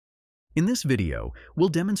In this video, we'll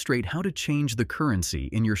demonstrate how to change the currency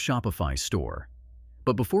in your Shopify store.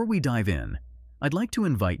 But before we dive in, I'd like to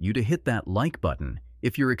invite you to hit that like button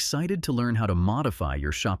if you're excited to learn how to modify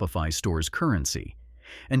your Shopify store's currency.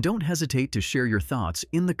 And don't hesitate to share your thoughts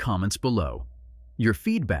in the comments below. Your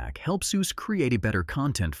feedback helps us create better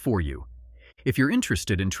content for you. If you're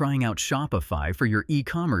interested in trying out Shopify for your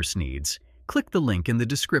e-commerce needs, click the link in the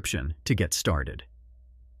description to get started.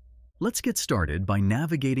 Let's get started by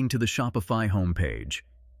navigating to the Shopify homepage.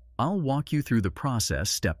 I'll walk you through the process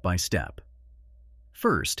step by step.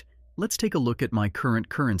 First, let's take a look at my current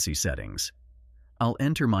currency settings. I'll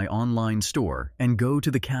enter my online store and go to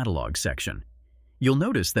the catalog section. You'll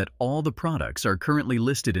notice that all the products are currently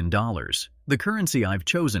listed in dollars, the currency I've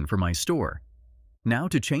chosen for my store. Now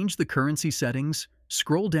to change the currency settings,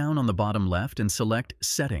 scroll down on the bottom left and select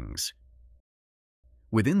Settings.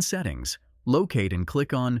 Within Settings, locate and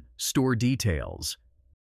click on Store Details.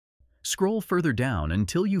 Scroll further down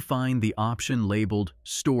until you find the option labeled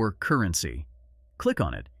Store Currency. Click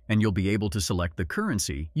on it and you'll be able to select the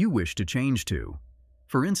currency you wish to change to.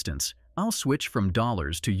 For instance, I'll switch from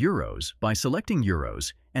dollars to euros by selecting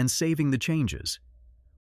euros and saving the changes.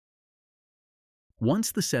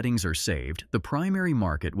 Once the settings are saved, the primary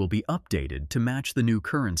market will be updated to match the new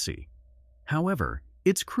currency. However,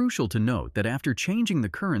 it's crucial to note that after changing the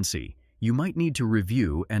currency, you might need to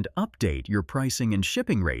review and update your pricing and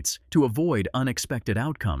shipping rates to avoid unexpected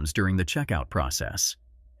outcomes during the checkout process.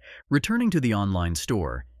 Returning to the online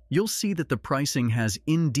store, you'll see that the pricing has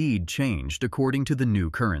indeed changed according to the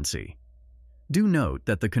new currency. Do note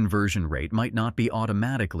that the conversion rate might not be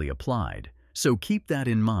automatically applied, so keep that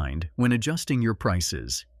in mind when adjusting your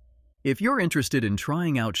prices. If you're interested in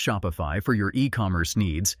trying out Shopify for your e-commerce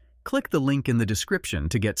needs, click the link in the description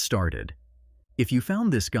to get started. If you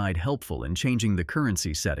found this guide helpful in changing the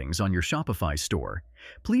currency settings on your Shopify store,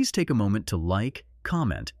 please take a moment to like,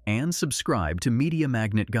 comment, and subscribe to Media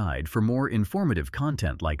Magnet Guide for more informative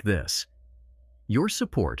content like this. Your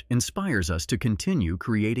support inspires us to continue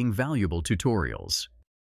creating valuable tutorials.